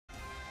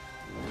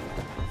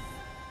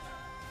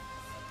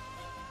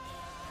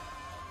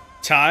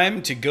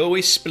Time to go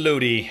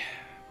explodey.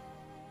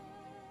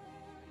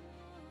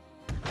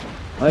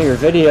 Well, your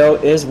video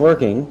is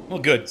working. Well,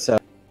 good. So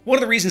one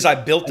of the reasons I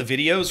built the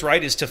videos,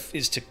 right, is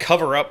to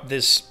cover up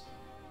this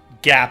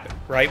gap,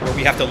 right, where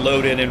we have to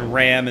load in and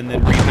RAM and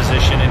then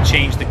reposition and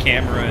change the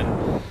camera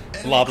and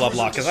blah blah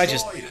blah. Because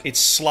it's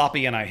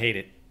sloppy and I hate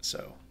it. So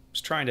I was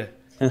trying to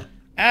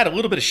add a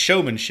little bit of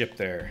showmanship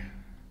there.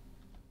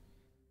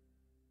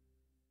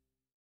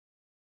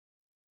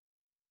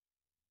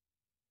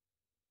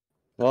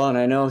 well, and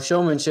I know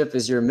showmanship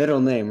is your middle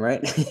name,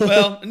 right?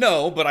 Well,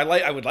 no, but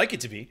I would like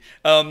it to be.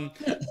 All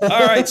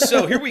right,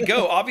 so here we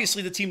go.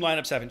 Obviously, the team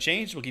lineups haven't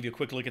changed. We'll give you a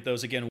quick look at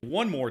those again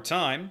one more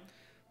time.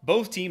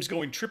 Both teams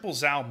going triple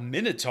Zhao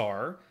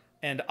Minotaur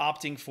and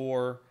opting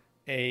for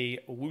a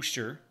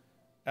Worcester.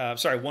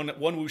 One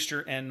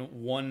Worcester and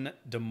one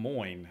Des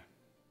Moines.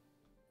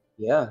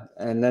 Yeah,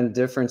 and then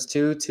difference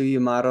two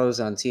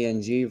Yamatos on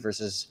TNG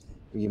versus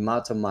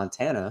Yamato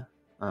Montana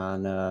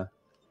on the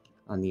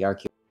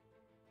RQL.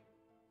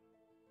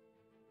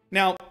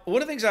 Now,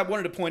 one of the things I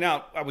wanted to point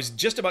out, I was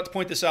just about to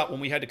point this out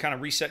when we had to kind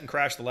of reset and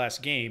crash the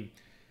last game.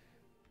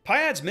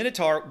 Pyad's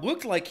Minotaur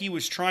looked like he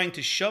was trying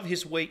to shove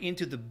his way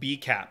into the B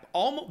cap,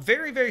 almost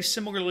very, very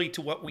similarly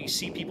to what we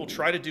see people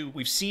try to do.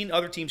 We've seen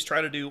other teams try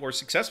to do or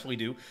successfully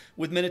do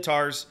with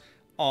Minotaurs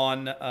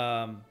on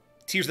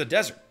Tears of the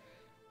Desert.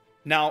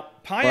 Now,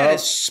 Pyad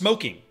is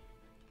smoking.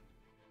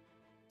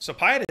 So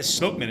Pyad is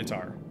smoke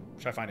Minotaur,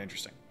 which I find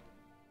interesting.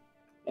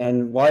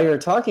 And while you're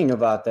talking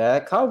about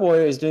that, Cowboy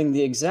is doing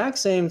the exact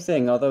same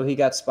thing, although he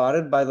got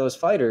spotted by those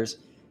fighters.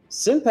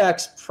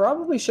 Simpax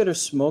probably should have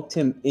smoked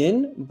him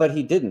in, but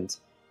he didn't.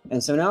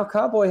 And so now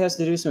Cowboy has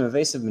to do some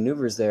evasive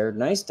maneuvers there.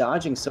 Nice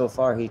dodging so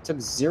far. He took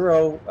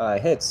 0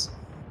 hits,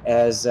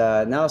 as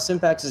now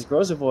Simpax's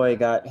Grozovoy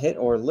got hit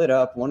or lit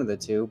up, one of the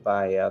two,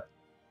 by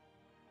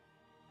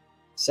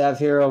Sav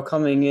Hero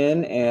coming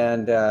in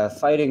and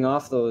fighting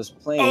off those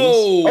planes.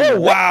 Oh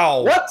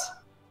wow. What?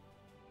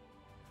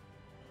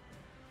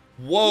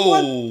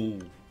 Whoa.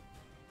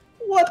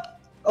 What?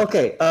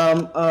 Okay,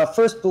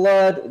 first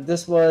blood,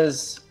 this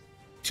was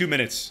 2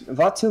 minutes.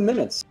 About 2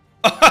 minutes.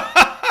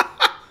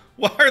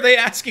 Why are they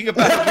asking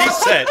about a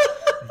reset?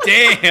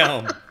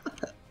 Damn.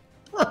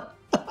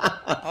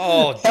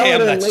 Oh,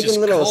 damn, that's just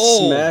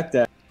cold.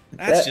 Smackdown.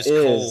 That's just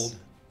cold.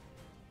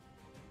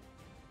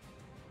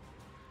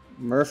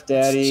 Murph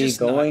Daddy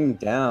going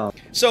down.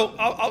 So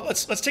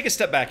let's take a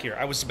step back here.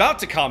 I was about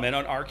to comment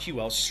on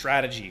RQL's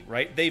strategy,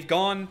 right? They've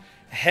gone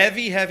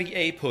heavy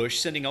A push,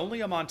 sending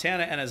only a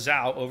Montana and a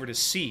Zhao over to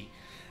C.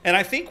 And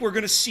I think we're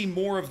going to see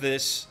more of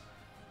this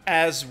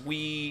as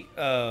we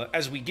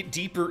get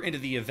deeper into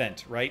the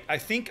event, right?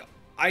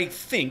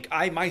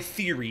 My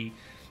theory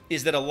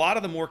is that a lot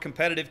of the more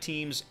competitive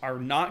teams are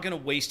not going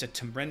to waste a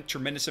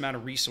tremendous amount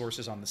of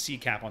resources on the C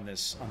cap on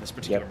this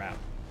particular map.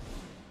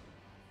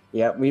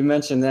 Yeah, we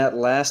mentioned that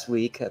last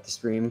week at the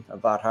stream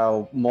about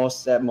how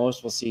at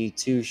most we'll see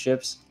 2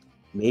 ships,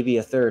 maybe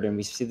a third, and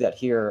we see that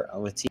here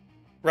with T.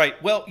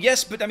 Right. Well,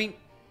 yes, but I mean,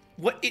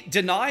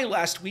 Deny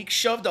last week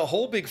shoved a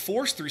whole big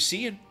force through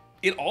C, and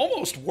it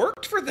almost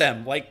worked for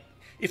them. Like,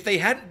 if they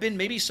hadn't been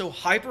maybe so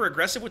hyper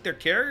aggressive with their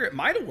carrier, it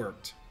might have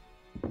worked.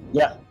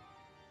 Yeah.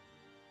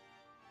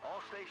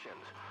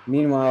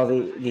 Meanwhile,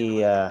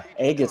 the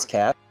A gets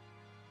capped.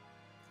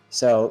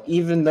 So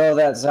even though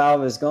that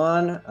Zhao is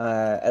gone,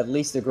 at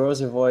least the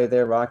Grozovoy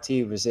there, Rock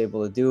T, was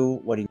able to do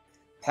what he...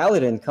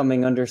 Paladin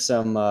coming under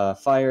some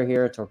fire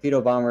here. Torpedo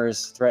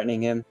bombers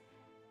threatening him.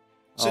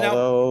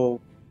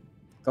 So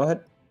go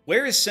ahead.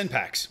 Where is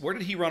Simpax? Where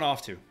did he run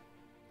off to?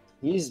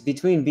 He's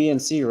between B and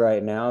C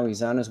right now.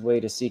 He's on his way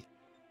to C.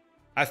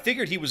 I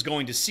figured he was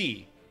going to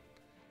C.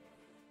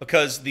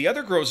 Because the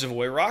other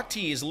Grozovoy, Rock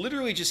T, is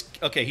literally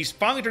just... Okay, he's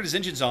finally turned his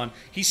engines on.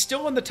 He's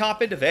still on the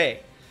top end of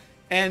A.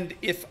 And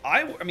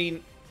I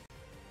mean,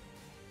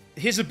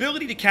 his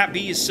ability to cap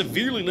B is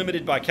severely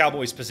limited by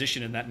Cowboy's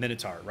position in that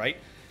Minotaur, right?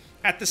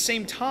 At the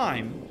same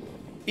time,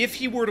 if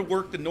he were to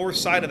work the north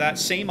side of that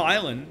same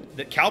island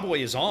that Cowboy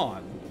is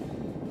on,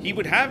 he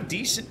would have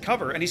decent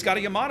cover, and he's got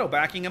a Yamato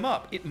backing him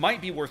up. It might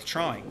be worth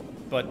trying,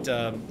 but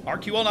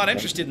RQL not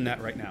interested in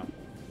that right now.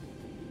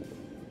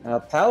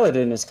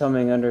 Paladin is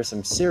coming under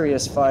some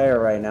serious fire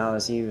right now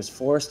as he was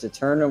forced to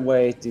turn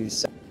away to...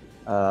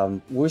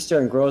 Worcester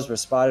and Groves were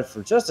spotted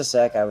for just a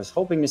sec. I was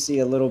hoping to see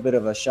a little bit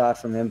of a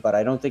shot from him, but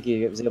I don't think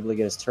he was able to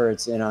get his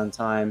turrets in on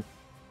time.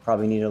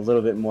 Probably need a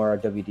little bit more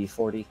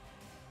WD-40.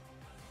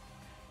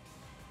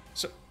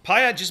 So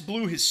Pyad just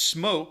blew his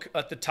smoke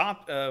at the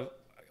top,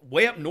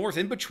 way up north,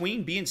 in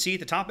between B and C, at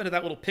the top end of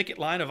that little picket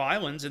line of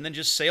islands, and then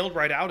just sailed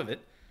right out of it.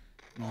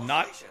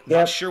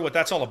 Not sure what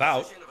that's all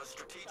about.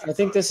 I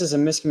think this is a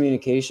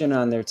miscommunication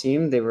on their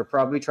team. They were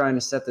probably trying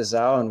to set the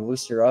Zhao and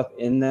Worcester up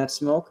in that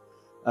smoke.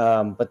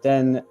 But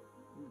then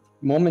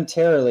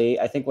momentarily,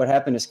 I think what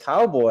happened is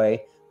Cowboy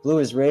blew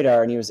his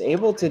radar and he was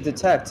able to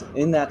detect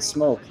in that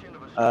smoke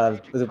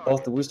with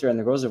both the Worcester and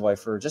the Grozovoy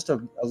for just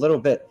a little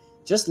bit,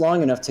 just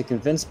long enough to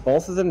convince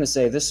both of them to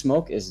say this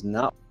smoke is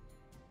not.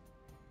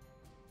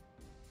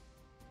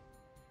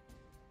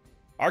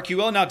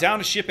 RQL now down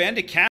to ship and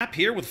to cap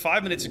here with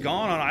 5 minutes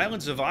gone on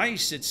Islands of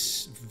Ice.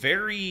 It's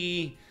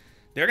very...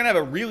 They're going to have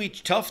a really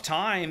tough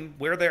time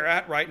where they're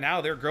at right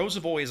now. Their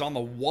Grozavoy is on the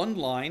 1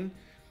 line.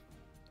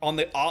 On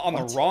the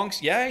wrong...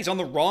 Yeah, he's on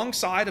the wrong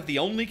side of the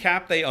only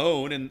cap they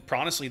own. And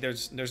honestly,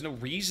 there's no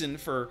reason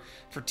for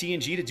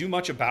TNG to do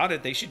much about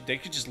it. They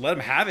could just let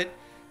him have it.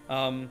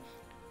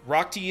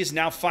 Rock T is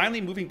now finally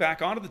moving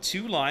back onto the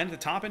 2 line at the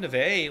top end of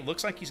A. It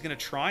looks like he's going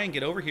to try and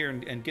get over here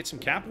and get some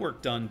cap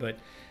work done, but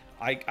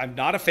I'm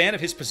not a fan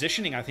of his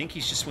positioning. I think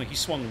he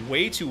swung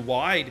way too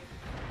wide,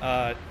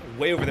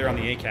 way over there on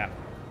the A cap.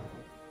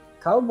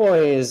 Cowboy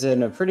is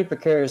in a pretty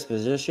precarious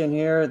position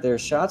here.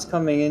 There's shots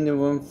coming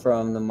into him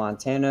from the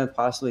Montana,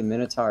 possibly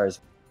Minotaurs,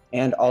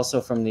 and also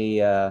from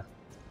the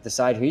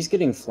side here. He's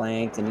getting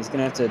flanked, and he's going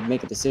to have to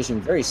make a decision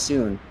very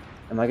soon.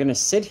 Am I going to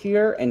sit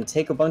here and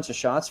take a bunch of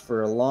shots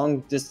for a long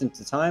distance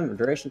of time, or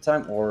duration of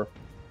time, or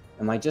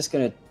am I just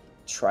going to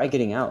try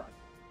getting out?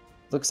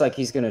 Looks like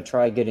he's going to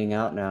try getting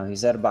out now.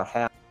 He's at about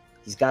half.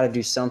 He's got to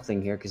do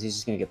something here because he's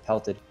just going to get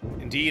pelted.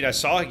 Indeed, I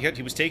saw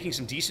he was taking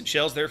some decent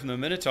shells there from the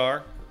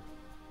Minotaur.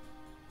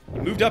 He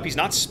moved up. He's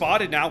not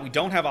spotted now. We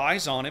don't have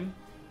eyes on him.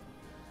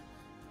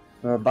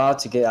 We're about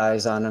to get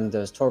eyes on him.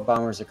 Those torp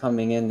bombers are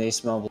coming in. They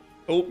smell blood.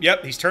 Oh,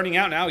 yep. He's turning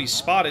out now. He's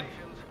spotted.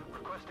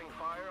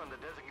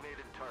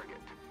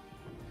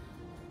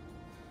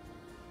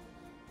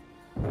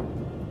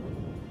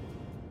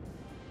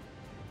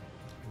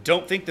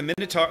 Don't think the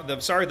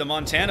the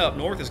Montana up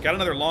north has got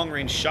another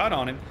long-range shot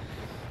on him.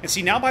 And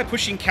see, now by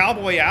pushing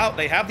Cowboy out,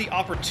 they have the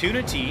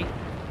opportunity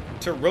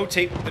to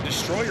rotate the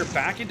destroyer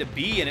back into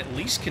B and at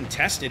least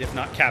contest it, if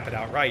not cap it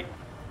outright.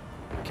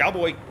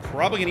 Cowboy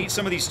probably going to eat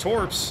some of these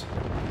torps.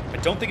 I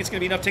don't think it's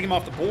going to be enough to take him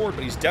off the board,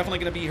 but he's definitely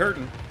going to be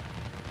hurting.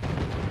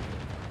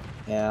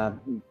 Yeah,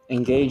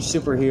 engage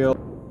superhero.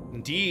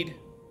 Indeed.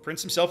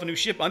 Prints himself a new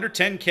ship under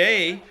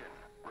 10K.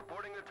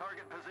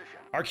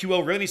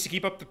 RQL really needs to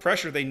keep up the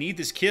pressure. They need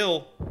this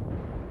kill.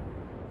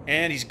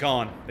 And he's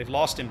gone. They've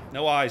lost him.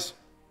 No eyes.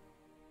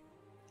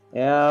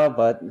 Yeah,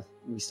 but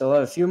we still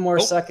have a few more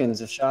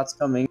seconds of shots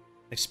coming.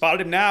 They've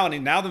spotted him now,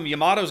 and now the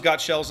Yamato's got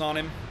shells on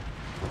him.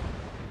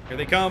 Here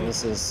they come.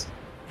 This is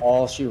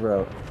all she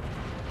wrote.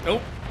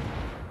 Oh.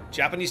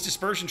 Japanese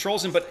dispersion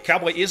trolls him, but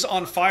Cowboy is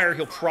on fire.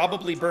 He'll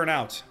probably burn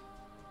out.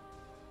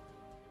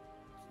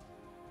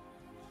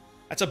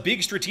 That's a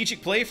big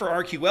strategic play for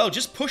RQL.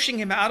 Just pushing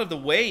him out of the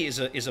way is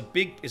a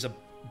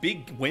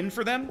big win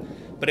for them.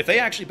 But if they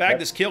actually bag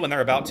this kill, and they're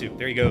about to,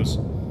 there he goes.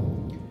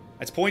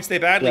 That's points they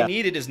badly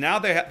needed. Is now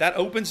that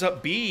opens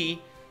up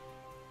B.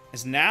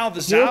 As now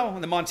the Zhao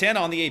and the Montana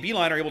on the AB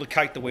line are able to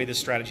kite the way this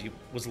strategy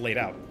was laid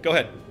out. Go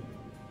ahead.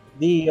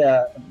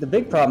 The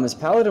big problem is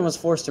Paladin was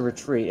forced to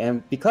retreat,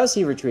 and because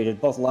he retreated,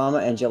 both Llama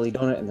and Jelly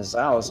Donut and the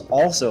Zhaos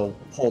also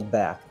pulled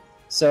back.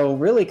 So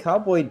really,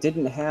 Cowboy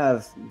didn't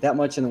have that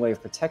much in the way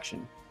of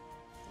protection.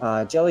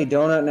 Jelly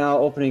Donut now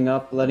opening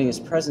up, letting his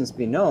presence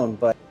be known,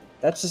 but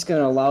that's just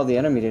going to allow the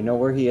enemy to know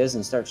where he is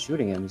and start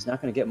shooting him. He's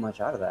not going to get much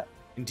out of that.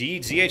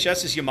 Indeed,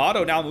 ZHS's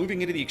Yamato now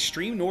moving into the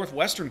extreme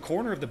northwestern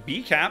corner of the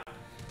B cap.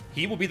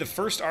 He will be the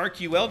first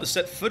RQL to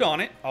set foot on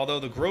it, although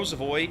the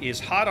Grozavoy is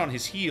hot on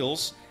his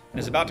heels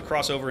and is about to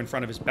cross over in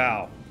front of his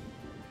bow.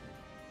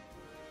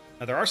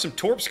 Now, there are some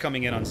torps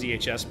coming in on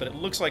ZHS, but it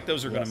looks like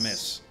those are going to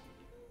miss.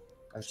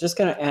 I was just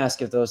going to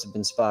ask if those have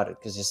been spotted,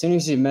 because as soon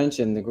as you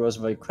mentioned the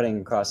Grozavoy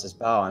cutting across his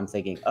bow, I'm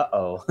thinking,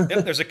 uh-oh.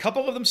 Yep, there's a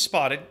couple of them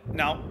spotted.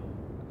 Now,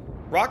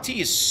 Rock T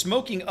is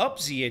smoking up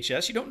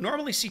ZHS. You don't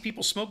normally see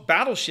people smoke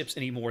battleships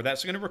anymore.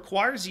 That's going to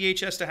require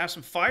ZHS to have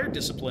some fire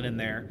discipline in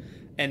there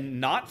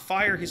and not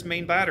fire his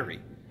main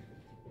battery.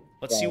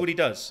 Let's see what he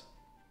does.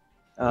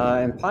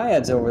 And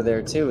Pyad's over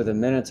there, too, with a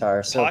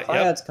Minotaur. So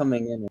Pyad's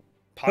coming in.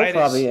 He'll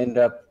probably end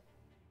up...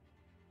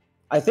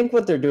 I think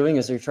what they're doing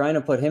is they're trying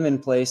to put him in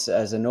place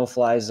as a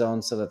no-fly zone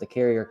so that the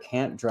carrier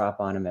can't drop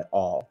on him at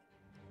all.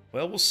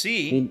 Well, we'll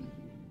see.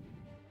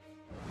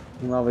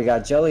 Well, we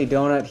got Jelly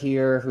Donut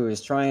here, who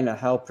is trying to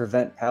help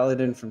prevent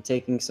Paladin from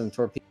taking some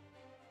torpedoes.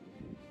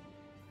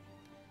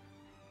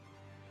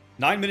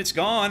 9 minutes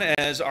gone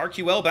as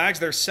RQL bags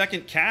their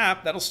second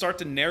cap. That'll start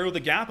to narrow the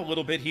gap a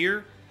little bit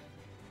here.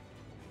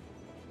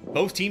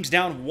 Both teams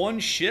down one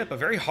ship. A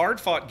very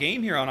hard-fought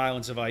game here on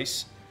Islands of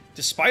Ice.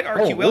 Despite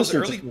RQL's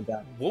early...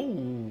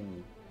 Whoa.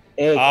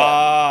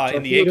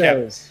 In the A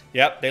cap.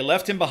 Yep, they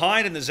left him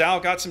behind, and the Zhao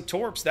got some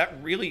torps. That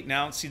really...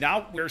 Now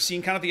we're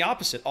seeing kind of the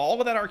opposite. All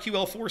of that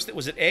RQL force that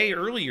was at A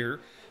earlier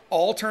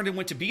all turned and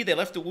went to B. They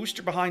left the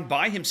Wooster behind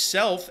by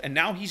himself, and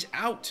now he's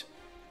out.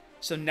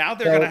 So now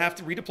they're going to have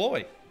to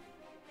redeploy.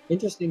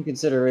 Interesting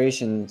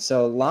consideration.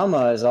 So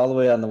Llama is all the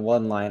way on the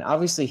 1 line.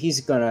 Obviously,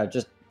 he's going to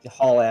just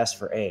haul ass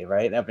for A,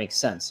 right? That makes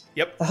sense.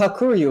 Yep. The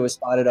Hakuryu was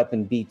spotted up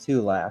in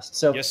B2 last.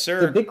 So yes,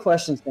 sir. The big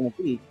question is going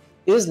to be,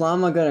 is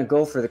Llama going to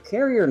go for the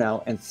carrier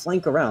now and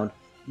flank around?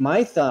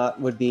 My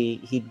thought would be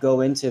he'd go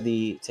into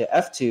to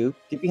F2,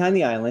 get behind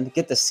the island,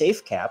 get the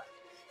safe cap,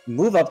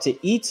 move up to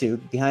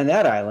E2 behind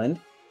that island,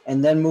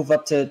 and then move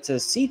up to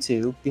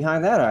C2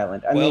 behind that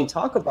island. I Well, mean,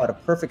 talk about a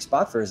perfect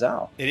spot for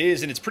Zhao. It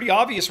is, and it's pretty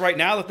obvious right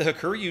now that the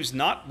Hakuryu's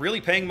not really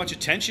paying much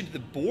attention to the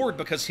board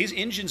because his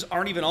engines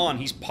aren't even on.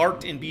 He's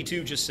parked in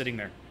B2 just sitting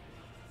there.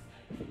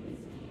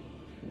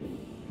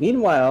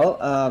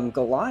 Meanwhile,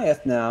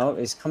 Goliath now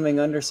is coming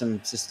under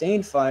some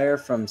sustained fire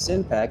from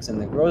Synpax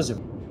and the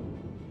Grozov.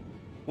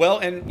 Well,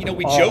 and you know,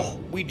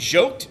 we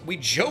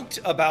joked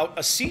about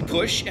a C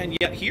push, and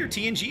yet here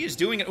TNG is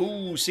doing it.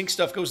 Ooh, sync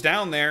stuff goes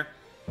down there.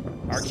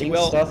 Sync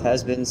RQL stuff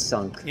has been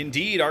sunk.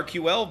 Indeed,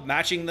 RQL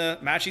matching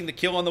the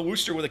kill on the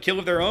Worcester with a kill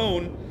of their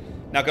own.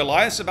 Now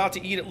Goliath's about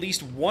to eat at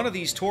least one of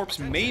these torps,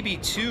 maybe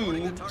two.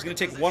 He's going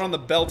to take one on the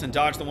belt and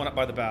dodge the one up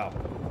by the bow.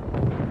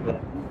 Yeah.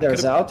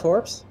 There's Zhao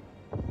torps.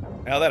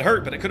 Now that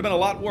hurt, but it could have been a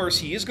lot worse.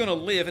 He is going to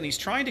live, and he's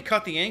trying to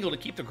cut the angle to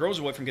keep the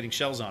Grozavoy from getting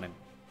shells on him.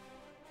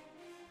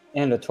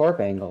 And a torp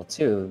angle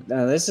too.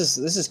 Now this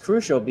is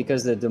crucial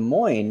because the Des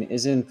Moines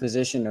is in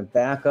position to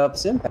back up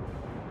Synpax.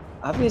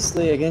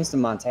 Obviously, against the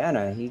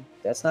Montana,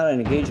 that's not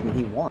an engagement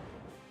he wants.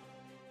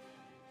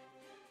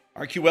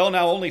 RQL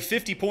now only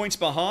 50 points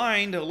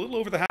behind, a little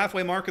over the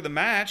halfway mark of the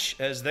match,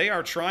 as they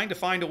are trying to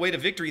find a way to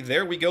victory.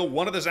 There we go.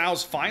 One of the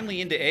Zhaos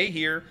finally into A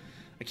here.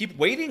 I keep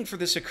waiting for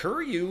this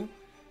Hakuryu.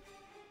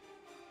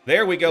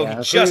 There we go.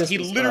 Yeah, he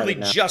literally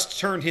just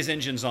turned his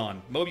engines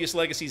on. Mobius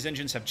Legacy's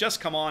engines have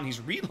just come on.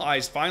 He's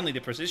realized finally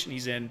the position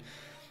he's in.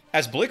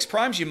 As Blix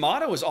Prime's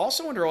Yamato is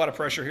also under a lot of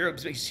pressure here.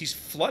 He's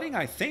flooding,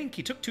 I think.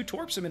 He took 2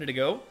 torps a minute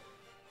ago.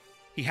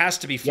 He has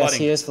to be flooding. Yes,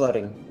 he is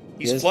flooding.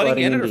 He's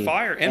flooding and under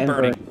fire and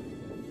burning.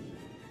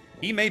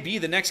 He may be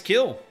the next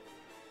kill.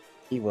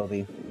 He will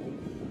be.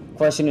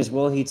 Question is,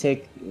 will he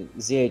take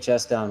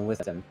ZHS down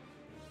with him?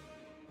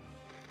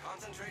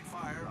 Concentrate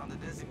fire on the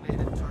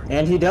designated target.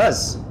 And he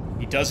does.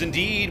 He does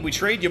indeed. We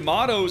trade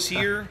Yamatos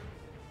here.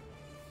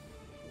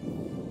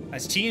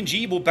 As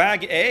TNG will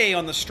bag A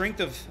on the strength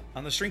of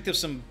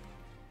some,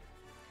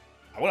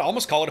 I would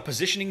almost call it a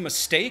positioning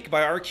mistake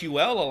by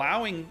RQL,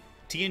 allowing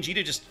TNG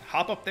to just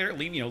hop up there,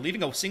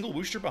 leaving a single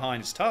Worcester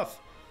behind. It's tough.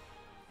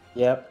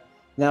 Yep.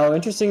 Now,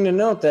 interesting to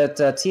note that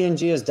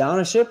TNG is down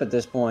a ship at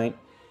this point,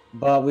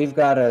 but we've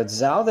got a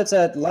Zhao that's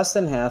at less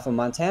than half, a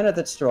Montana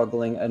that's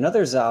struggling,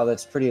 another Zhao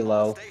that's pretty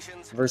low,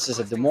 versus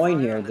a Des Moines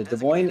here. The Des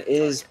Moines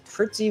is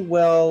pretty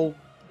well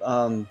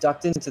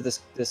ducked into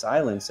this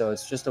island, so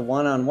it's just a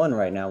one-on-one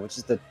right now, which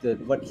is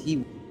what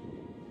he.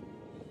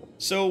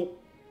 So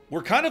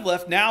we're kind of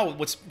left now.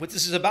 What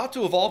this is about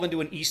to evolve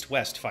into an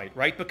East-West fight,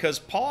 right? Because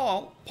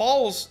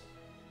Paul's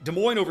Des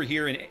Moines over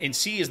here in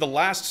C is the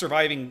last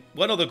surviving.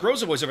 Well, no, the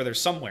Grozavoy's over there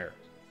somewhere,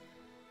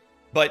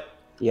 but.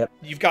 Yep.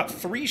 You've got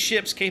 3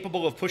 ships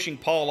capable of pushing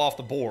Paul off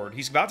the board.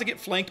 He's about to get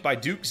flanked by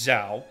Duke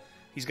Zhao.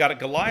 He's got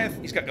Goliath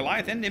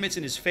and Nimitz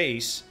in his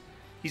face.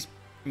 He's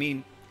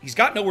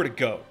got nowhere to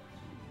go.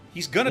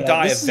 He's gonna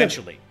die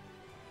eventually.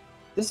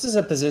 This is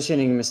a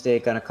positioning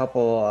mistake on a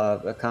couple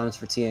accounts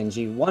for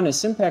TNG. One is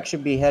Synpax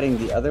should be heading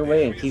the other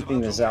way and keeping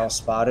the Zhao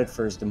spotted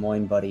for his Des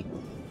Moines buddy.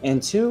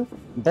 And 2,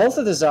 both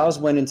of the Zhaos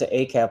went into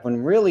ACAP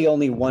when really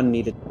only one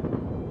needed.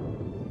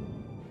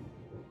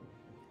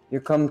 Here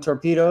come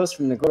torpedoes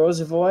from the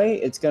Grozavoy.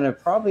 It's going to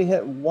probably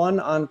hit one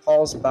on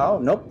Paul's bow.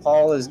 Nope,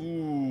 Paul is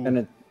going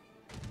to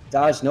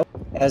dodge. Nope.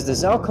 As the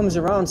Zhao comes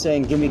around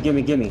saying, gimme,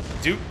 gimme, gimme.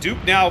 Duke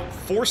now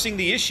forcing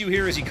the issue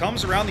here as he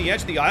comes around the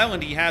edge of the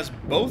island. He has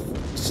both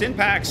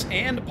Synpax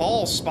and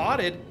Paul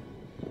spotted.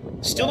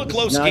 Still a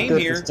close game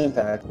here.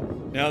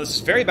 Now, this is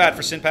very bad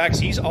for Synpax.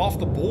 He's off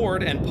the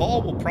board, and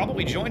Paul will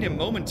probably join him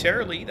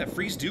momentarily. That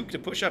frees Duke to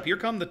push up. Here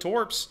come the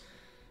torps.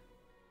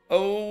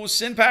 Oh,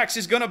 Synpax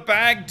is going to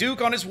bag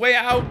Duke on his way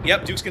out.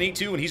 Yep, Duke's going to eat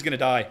 2, and he's going to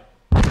die.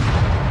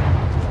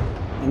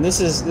 And this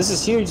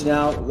is huge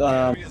now.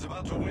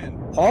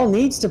 Paul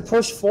needs to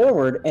push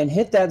forward and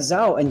hit that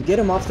Zhao and get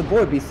him off the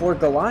board before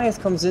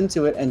Goliath comes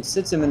into it and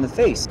sits him in the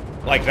face.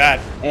 Like that.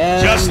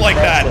 And just like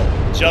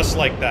that. Just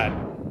like that.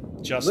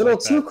 Just a little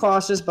like too that.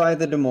 Cautious by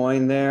the Des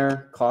Moines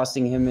there,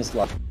 costing him his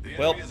life.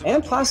 Well,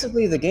 and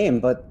possibly the game,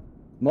 but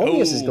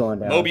Mobius is going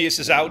down. Mobius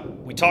is out.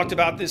 We talked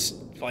about this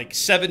like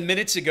 7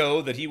 minutes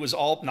ago, that he was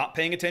all not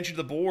paying attention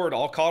to the board,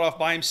 all caught off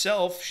by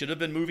himself. Should have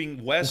been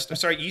moving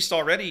east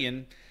already,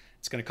 and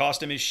it's going to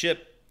cost him his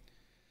ship.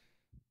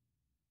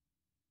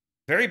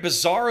 Very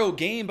bizarro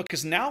game,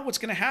 because now what's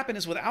going to happen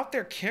is without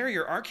their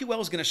carrier,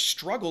 RQL is going to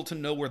struggle to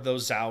know where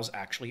those Zhaos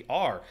actually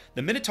are.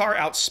 The Minotaur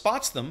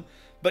outspots them,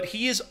 but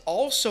he is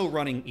also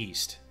running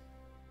east.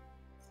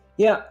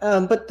 Yeah,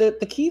 but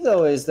the key,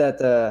 though, is that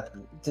the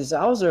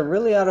Zhaos are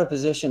really out of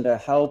position to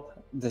help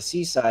the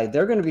C side.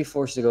 They're going to be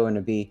forced to go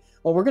into B.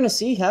 What we're going to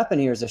see happen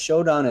here is a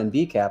showdown in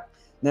B cap.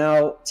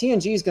 Now,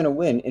 TNG is going to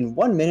win in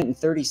 1 minute and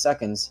 30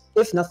 seconds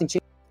if nothing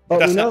changes.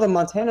 But we know the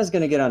Montana's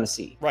going to get on to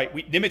C. Right.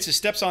 Nimitz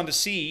steps onto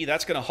C.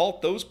 That's going to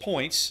halt those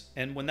points.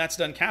 And when that's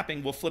done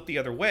capping, we'll flip the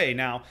other way.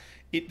 Now,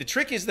 the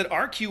trick is that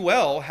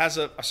RQL has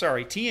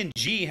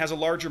TNG has a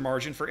larger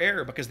margin for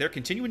error because they're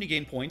continuing to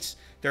gain points.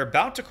 They're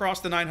about to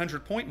cross the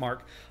 900 point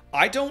mark.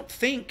 I don't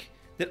think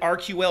that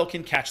RQL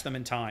can catch them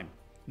in time.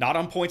 Not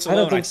on points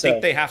alone. I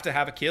think they have to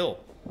have a kill.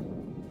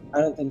 I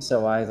don't think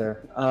so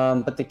either.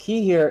 But the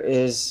key here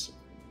is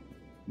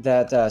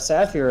that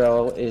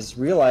Saphiro is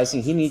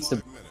realizing he needs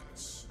to.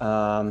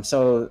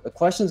 So the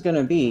question's going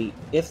to be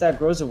if that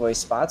Grozavoy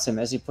spots him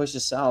as he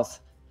pushes south.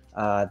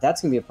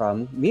 That's going to be a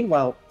problem.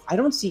 Meanwhile, I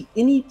don't see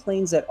any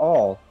planes at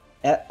all,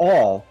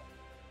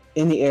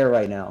 in the air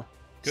right now.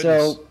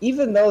 Goodness. So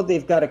even though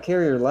they've got a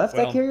carrier left,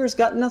 Well, that carrier's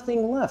got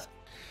nothing left.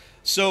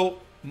 So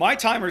my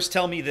timers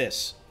tell me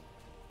this.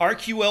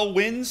 RQL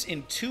wins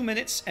in 2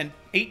 minutes and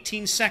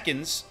 18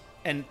 seconds,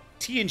 and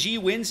TNG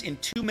wins in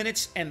 2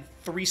 minutes and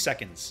 3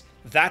 seconds.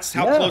 That's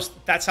how close.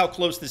 That's how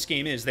close this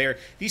game is.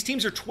 These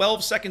teams are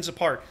 12 seconds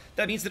apart.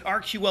 That means that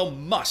RQL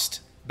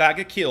must bag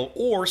a kill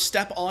or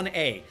step on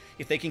A.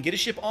 If they can get a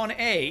ship on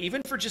A,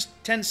 even for just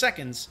 10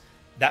 seconds,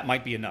 that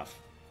might be enough.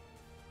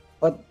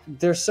 But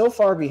they're so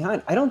far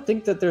behind. I don't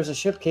think that there's a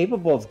ship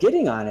capable of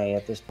getting on A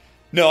at this point.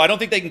 No, I don't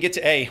think they can get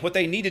to A. What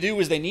they need to do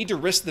is they need to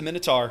risk the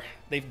Minotaur.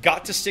 They've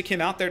got to stick him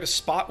out there to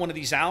spot one of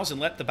these owls and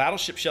let the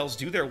battleship shells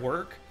do their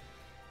work.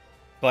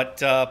 But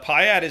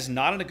Payad is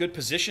not in a good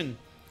position.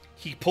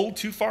 He pulled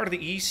too far to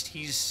the east.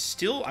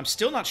 I'm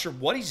still not sure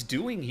what he's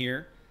doing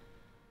here.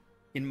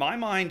 In my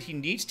mind, he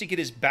needs to get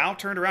his bow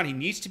turned around. He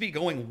needs to be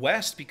going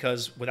west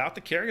because without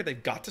the carrier,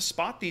 they've got to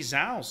spot these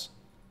owls.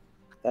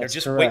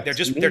 That's correct.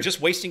 They're just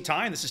wasting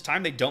time. This is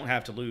time they don't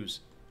have to lose.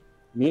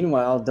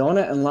 Meanwhile,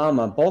 Donut and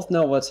Llama both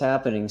know what's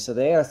happening, so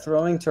they are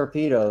throwing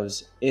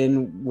torpedoes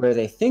in where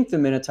they think the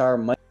Minotaur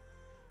might.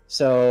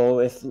 So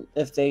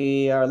if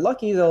they are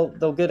lucky,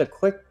 they'll get a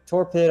quick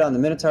torpedo on the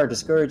Minotaur,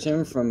 discourage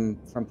him from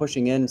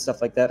pushing in,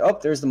 stuff like that. Oh,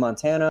 there's the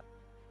Montana.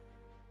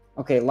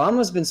 Okay,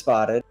 Llama's been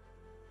spotted,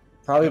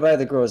 probably by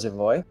the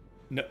Grozavoy.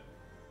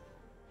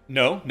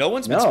 No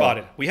one's been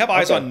spotted. We have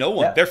eyes on no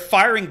one. Yeah. They're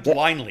firing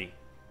blindly.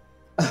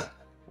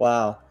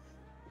 Wow.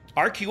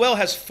 RQL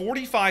has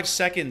 45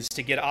 seconds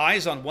to get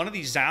eyes on one of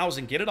these owls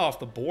and get it off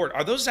the board.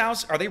 Are those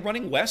owls, are they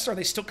running west? Are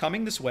they still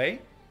coming this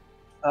way?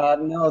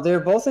 No, they're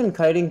both in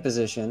kiting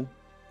position.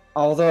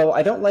 Although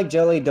I don't like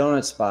Jelly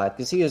Donut's spot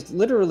because he is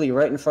literally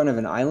right in front of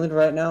an island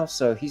right now,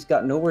 so he's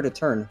got nowhere to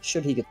turn.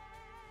 Should he get...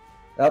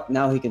 Oh,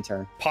 now he can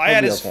turn.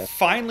 Payad is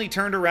finally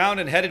turned around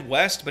and headed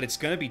west, but it's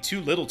going to be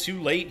too little too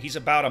late. He's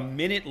about a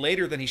minute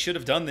later than he should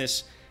have done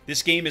this.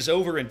 This game is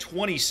over in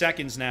 20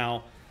 seconds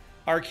now.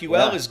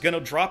 RQL is going to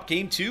drop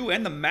game 2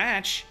 and the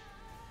match.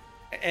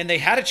 And they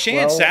had a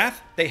chance, Saf.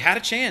 They had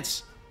a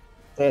chance.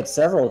 They had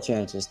several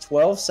chances.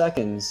 12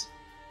 seconds.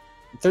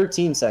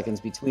 13 seconds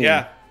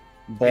between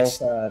both.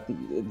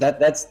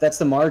 That's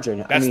the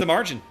margin. That's the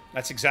margin.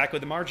 That's exactly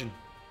the margin.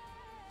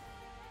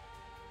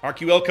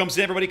 RQL comes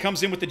in. Everybody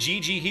comes in with the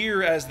GG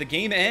here as the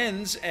game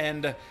ends.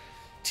 And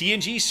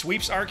TNG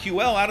sweeps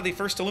RQL out of the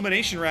first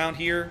elimination round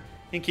here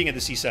in King of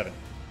the C7.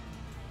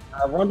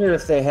 I wonder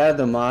if they had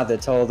the mod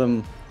that told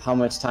them how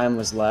much time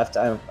was left.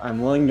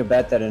 I'm willing to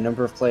bet that a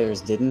number of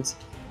players didn't,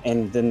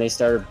 and then they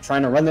started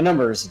trying to run the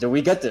numbers. Do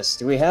we get this?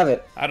 Do we have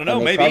it? I don't know.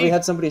 And they maybe probably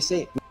had somebody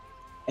say.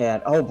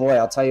 And oh boy,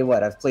 I'll tell you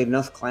what. I've played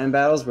enough clan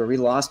battles where we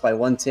lost by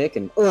 1 tick,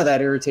 and oh, that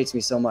irritates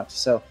me so much.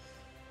 So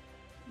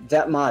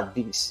that mod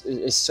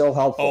is so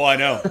helpful. Oh, I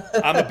know.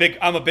 I'm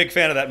a big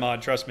fan of that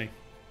mod. Trust me,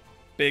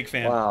 big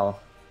fan. Wow,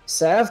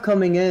 Sav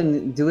coming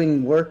in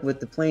doing work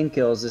with the plane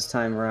kills this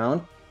time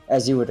around,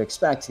 as you would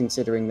expect,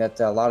 considering that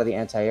a lot of the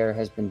anti-air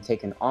has been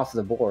taken off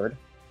the board.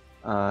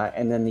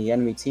 And then the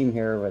enemy team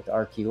here with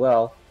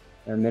RQL,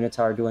 their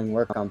Minotaur doing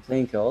work on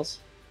plane kills.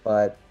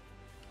 But,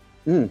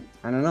 I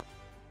don't know.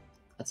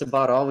 That's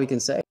about all we can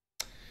say.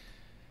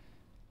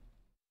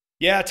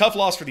 Yeah, tough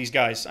loss for these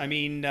guys. I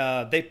mean,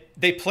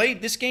 they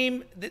played this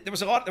game.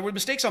 There were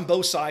mistakes on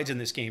both sides in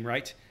this game,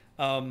 right?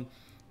 But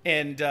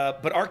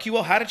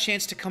RQL had a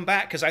chance to come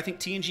back because I think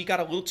TNG got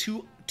a little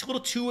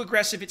too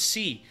aggressive at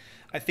sea.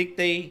 I think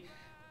they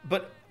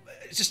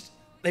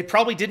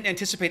probably didn't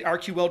anticipate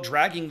RQL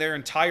dragging their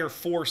entire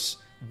force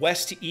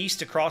west to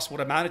east across what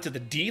amounted to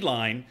the D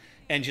line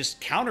and just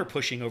counter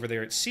pushing over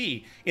there at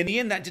sea. In the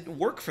end, that didn't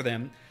work for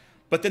them.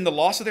 But then the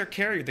loss of their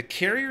carrier, the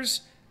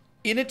carrier's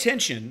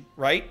inattention,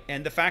 right,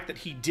 and the fact that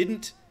he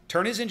didn't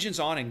turn his engines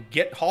on and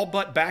get haul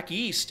butt back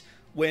east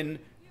when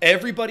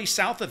everybody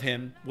south of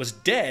him was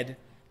dead,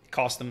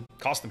 cost them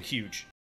huge.